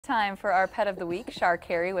Time for our pet of the week. Char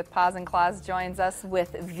Carey with Paws and Claws joins us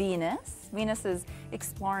with Venus. Venus is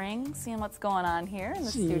exploring, seeing what's going on here in the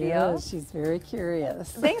studio. She's very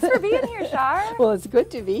curious. Thanks for being here, Char. Well, it's good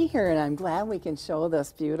to be here, and I'm glad we can show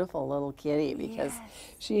this beautiful little kitty because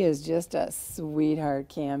she is just a sweetheart,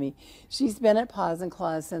 Cammie. She's been at Paws and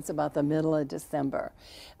Claws since about the middle of December.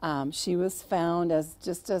 She was found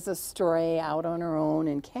just as a stray out on her own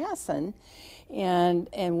in Casson.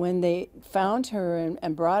 And when they found her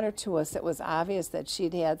and brought her to us, it was obvious that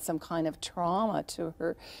she'd had some kind of trauma to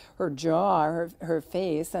her jaw, her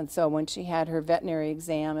face. And so when she had her veterinary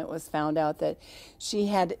exam, it was found out that she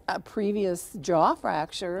had a previous jaw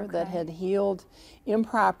fracture that had healed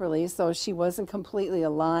improperly, so she wasn't completely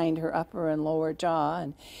aligned, her upper and lower jaw,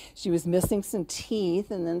 and she was missing some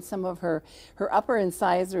teeth, and then some of her upper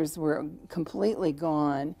incisors were completely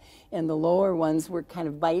gone, and the lower ones were kind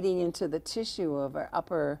of biting into the tissue of her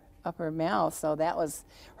upper mouth, so that was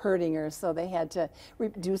hurting her. So they had to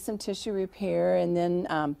do some tissue repair and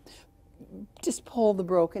then just pull the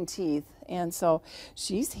broken teeth. And so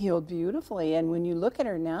she's healed beautifully, and when you look at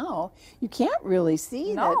her now, you can't really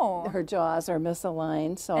see that her jaws are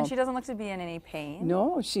misaligned. So, and she doesn't look to be in any pain.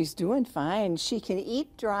 No, she's doing fine. She can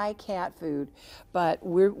eat dry cat food, but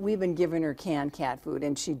we've been giving her canned cat food,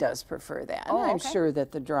 and she does prefer that. Oh, I'm sure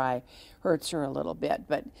that the dry hurts her a little bit,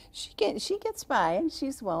 but she gets by, and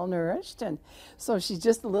she's well nourished, and so she's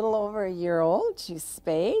just a little over a year old. She's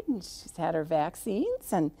spayed, and she's had her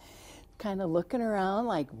vaccines, and kind of looking around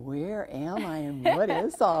like, where am I and what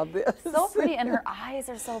is all this? So pretty, and her eyes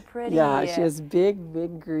are so pretty. Yeah, she has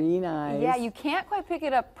big green eyes. Yeah, you can't quite pick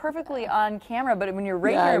it up perfectly on camera, but when you're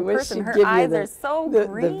right here in person, her give eyes you are so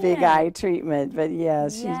green. The big eye treatment, but yeah,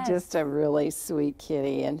 she's just a really sweet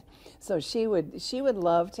kitty, and so she would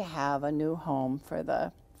love to have a new home for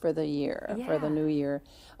the year, for the new year,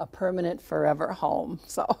 a permanent forever home.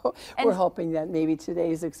 So we're hoping that maybe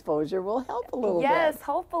today's exposure will help a little bit. Yes,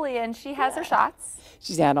 hopefully. And she has her shots.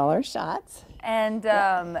 She's had all her shots. And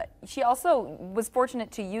she also was fortunate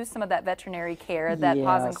to use some of that veterinary care that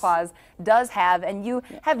Paws and Claws does have. And you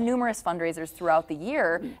have numerous fundraisers throughout the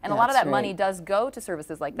year, and a lot of that money does go to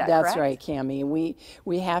services like that, That's right, Cammie.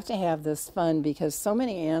 We have to have this fund because so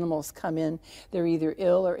many animals come in, they're either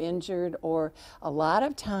ill or injured, or a lot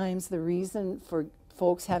of times the reason for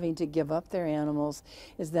folks having to give up their animals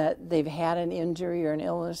is that they've had an injury or an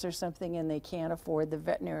illness or something and they can't afford the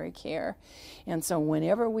veterinary care. And so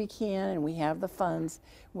whenever we can and we have the funds,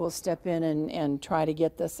 we'll step in and try to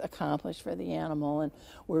get this accomplished for the animal. And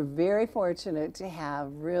we're very fortunate to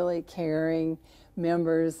have really caring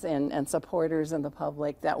members and supporters in the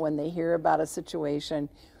public that when they hear about a situation,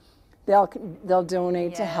 they'll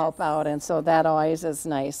donate to help out, and so that always is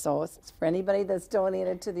nice. So it's for anybody that's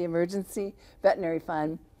donated to the Emergency Veterinary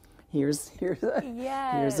Fund, here's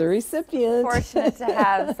a recipient. Fortunate to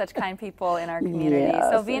have such kind people in our community.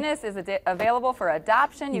 So Venus is available for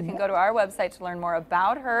adoption. You can go to our website to learn more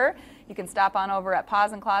about her. You can stop on over at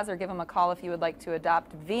Paws and Claws or give them a call if you would like to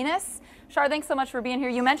adopt Venus. Char, thanks so much for being here.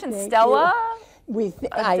 You mentioned Stella.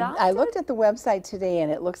 I looked at the website today,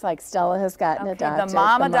 and it looks like Stella has gotten adopted. The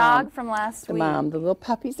mama dog from last week. The little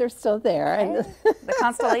puppies are still there. Okay. The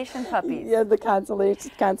constellation puppies. Yeah, the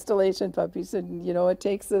constellation puppies. And, you know, it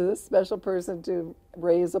takes a special person to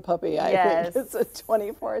raise a puppy. I think it's a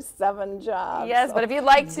 24/7 job. Yes, so but if you'd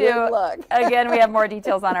like to, again, we have more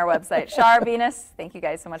details on our website. Char, Venus, thank you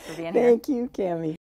guys so much for being here. Thank you, Cammie.